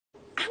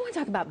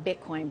want to talk about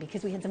Bitcoin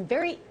because we had some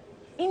very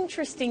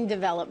interesting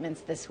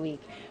developments this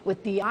week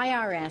with the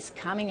IRS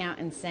coming out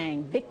and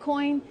saying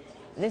Bitcoin,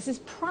 this is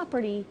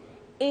property,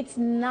 it's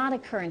not a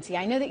currency.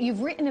 I know that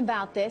you've written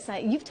about this.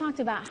 You've talked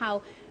about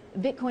how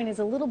Bitcoin is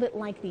a little bit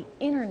like the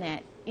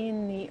internet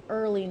in the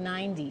early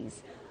 90s.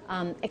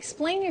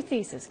 Explain your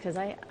thesis, because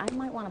I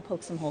might want to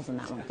poke some holes in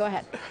that one. Go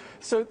ahead.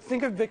 So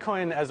think of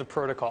Bitcoin as a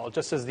protocol,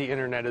 just as the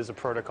internet is a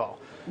protocol.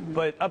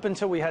 But up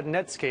until we had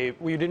Netscape,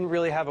 we didn't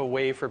really have a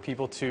way for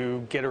people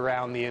to get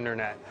around the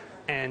internet.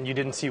 And you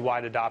didn't see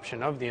wide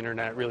adoption of the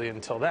internet really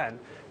until then.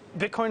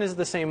 Bitcoin is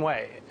the same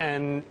way.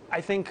 And I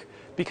think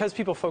because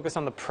people focus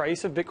on the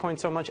price of Bitcoin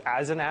so much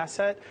as an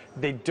asset,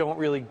 they don't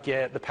really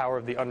get the power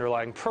of the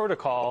underlying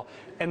protocol.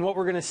 And what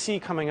we're going to see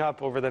coming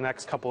up over the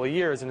next couple of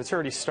years, and it's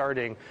already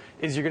starting,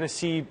 is you're going to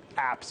see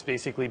apps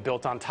basically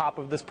built on top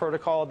of this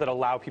protocol that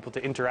allow people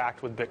to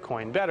interact with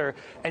Bitcoin better.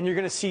 And you're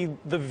going to see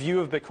the view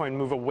of Bitcoin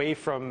move away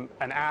from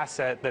an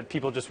asset that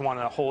people just want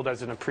to hold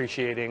as an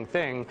appreciating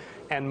thing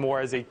and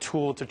more as a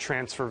tool to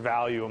transfer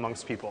value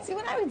amongst people. See,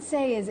 what I would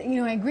say is,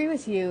 I agree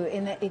with you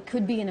in that it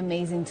could be an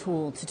amazing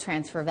tool to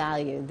transfer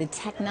value. The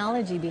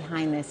technology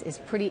behind this is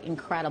pretty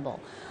incredible.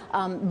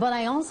 But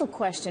I also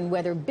question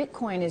whether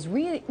Bitcoin is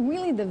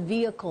really the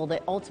vehicle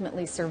that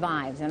ultimately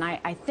survives. And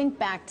I think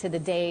back to the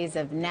days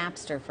of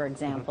Napster, for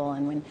example,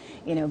 and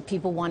when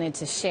people wanted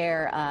to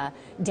share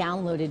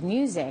downloaded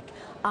music.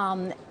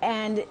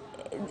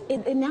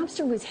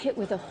 Napster was hit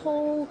with a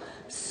whole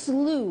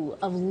slew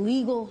of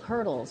legal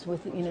hurdles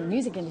with the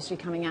music industry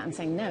coming out and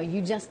saying, no,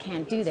 you just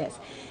can't do this.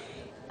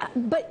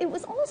 But it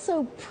was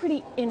also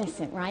pretty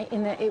innocent, right,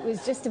 in that it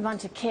was just a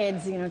bunch of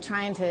kids,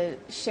 trying to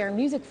share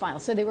music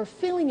files. So they were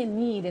filling a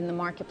need in the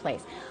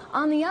marketplace.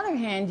 On the other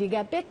hand, you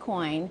got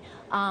Bitcoin,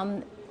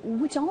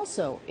 which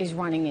also is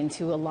running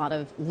into a lot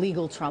of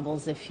legal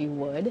troubles, if you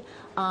would.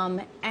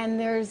 And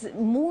there's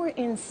more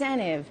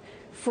incentive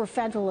for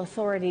federal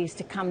authorities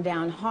to come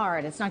down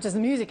hard. It's not just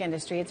the music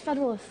industry, it's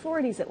federal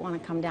authorities that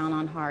want to come down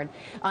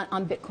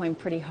on Bitcoin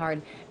pretty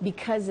hard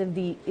because of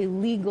the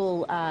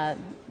illegal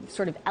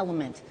sort of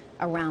element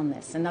around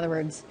this. In other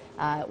words,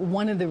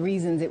 one of the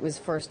reasons it was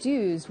first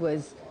used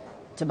was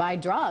to buy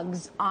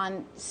drugs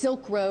on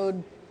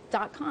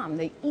SilkRoad.com,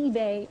 the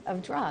eBay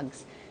of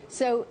drugs.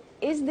 So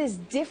is this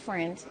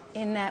different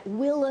in that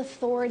will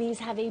authorities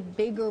have a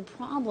bigger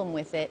problem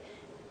with it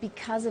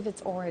because of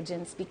its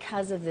origins,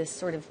 because of this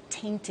sort of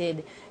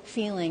tainted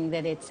feeling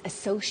that it's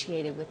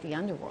associated with the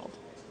underworld?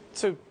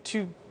 So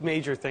two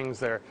major things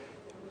there.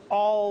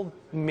 All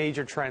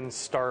major trends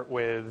start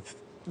with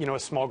a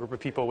small group of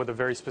people with a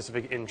very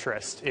specific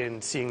interest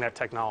in seeing that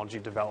technology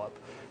develop,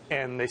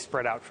 and they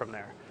spread out from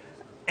there.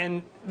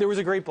 And there was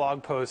a great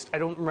blog post, I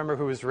don't remember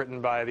who it was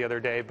written by the other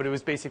day, but it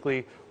was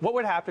basically, what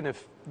would happen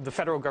if the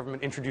federal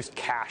government introduced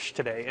cash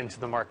today into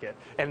the market?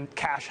 And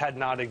cash had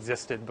not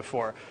existed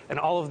before, and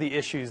all of the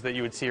issues that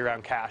you would see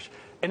around cash.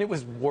 And it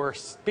was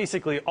worse.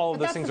 Basically, all of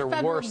those things are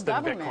worse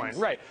than Bitcoin.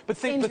 Right. But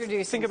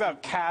think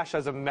about cash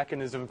as a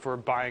mechanism for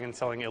buying and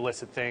selling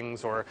illicit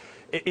things, or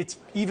it's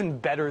even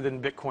better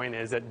than Bitcoin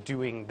is at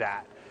doing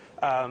that.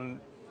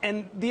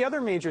 And the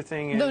other major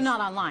thing is... Though not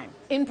online,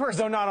 in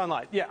person. Though not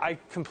online. Yeah, I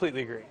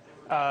completely agree.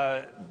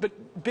 But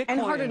Bitcoin... And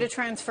harder to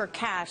transfer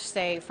cash,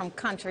 say, from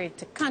country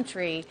to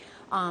country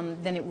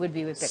than it would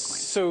be with Bitcoin.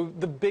 So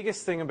the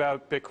biggest thing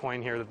about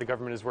Bitcoin here that the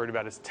government is worried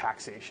about is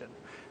taxation.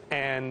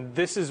 And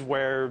this is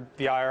where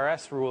the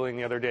IRS ruling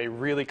the other day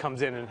really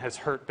comes in and has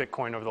hurt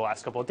Bitcoin over the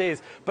last couple of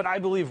days, but I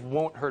believe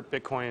won't hurt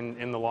Bitcoin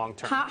in the long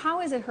term.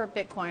 How has it hurt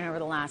Bitcoin over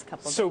the last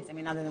couple of days? I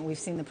mean, other than we've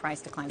seen the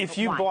price decline. If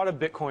you bought a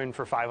Bitcoin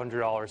for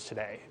 $500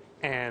 today,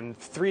 and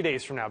 3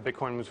 days from now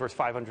Bitcoin was worth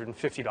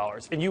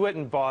 $550, and you went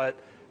and bought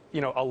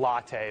a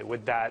latte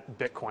with that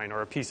Bitcoin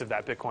or a piece of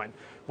that Bitcoin,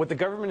 what the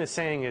government is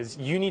saying is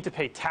you need to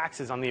pay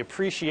taxes on the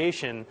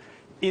appreciation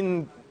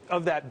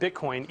of that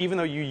Bitcoin, even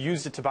though you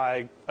used it to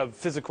buy a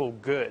physical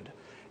good.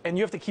 And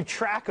you have to keep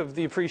track of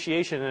the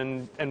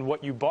appreciation and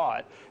what you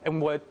bought.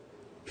 And what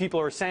people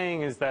are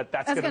saying is that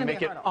that's going to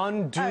make it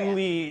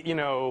unduly,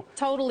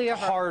 totally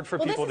hard for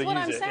people to use it.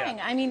 Well, this is what I'm saying.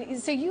 Yeah. I mean,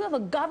 so you have a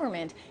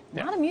government,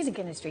 not a music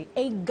industry,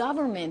 a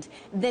government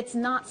that's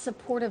not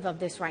supportive of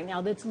this right now,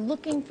 that's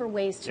looking for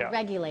ways to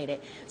regulate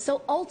it.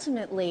 So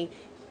ultimately,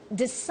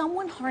 does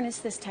someone harness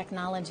this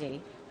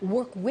technology,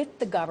 work with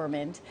the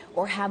government,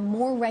 or have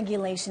more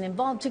regulation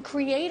involved to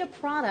create a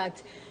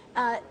product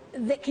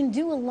that can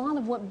do a lot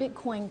of what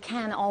Bitcoin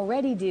can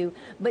already do,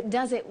 but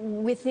does it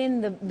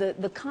within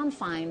the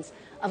confines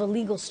of a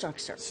legal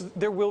structure? So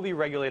there will be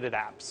regulated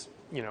apps,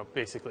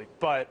 basically.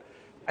 But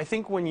I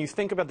think when you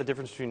think about the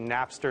difference between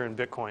Napster and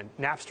Bitcoin,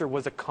 Napster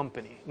was a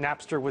company.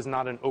 Napster was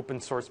not an open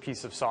source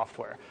piece of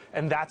software.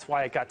 And that's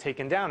why it got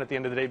taken down at the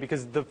end of the day,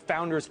 because the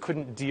founders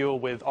couldn't deal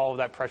with all of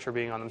that pressure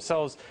being on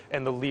themselves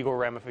and the legal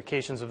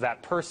ramifications of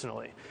that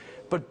personally.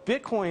 But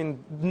Bitcoin,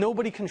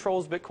 nobody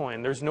controls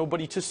Bitcoin. There's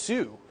nobody to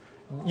sue.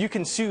 you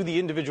can sue the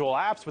individual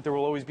apps, but there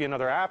will always be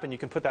another app, and you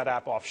can put that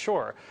app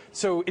offshore.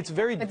 So it's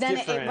very different.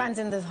 But then it runs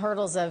into the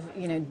hurdles of,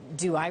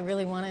 do I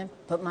really want to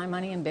put my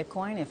money in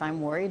Bitcoin if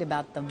I'm worried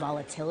about the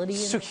volatility?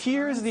 So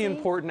here's the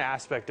important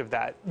aspect of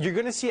that. You're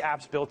going to see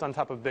apps built on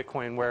top of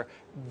Bitcoin where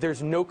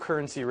there's no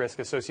currency risk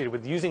associated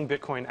with using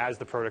Bitcoin as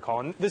the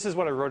protocol. And this is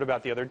what I wrote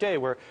about the other day,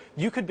 where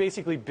you could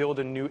basically build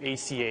a new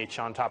ACH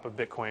on top of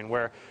Bitcoin,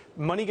 where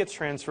money gets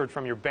transferred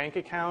from your bank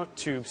account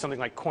to something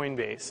like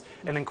Coinbase,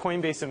 and then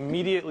Coinbase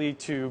immediately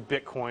to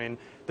Bitcoin.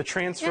 The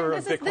transfer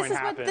of Bitcoin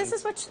happens. This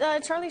is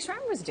what Charlie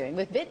Schreiner was doing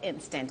with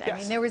BitInstant. I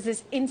mean, there was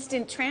this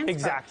instant transfer.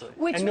 Exactly.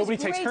 Which and nobody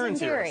was takes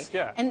currency risk.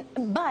 Yeah.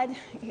 But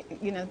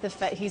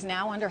he's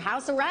now under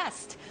house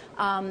arrest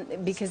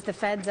because the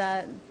feds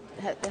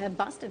have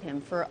busted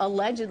him for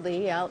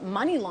allegedly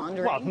money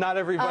laundering. Well, not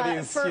everybody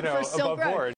is above board.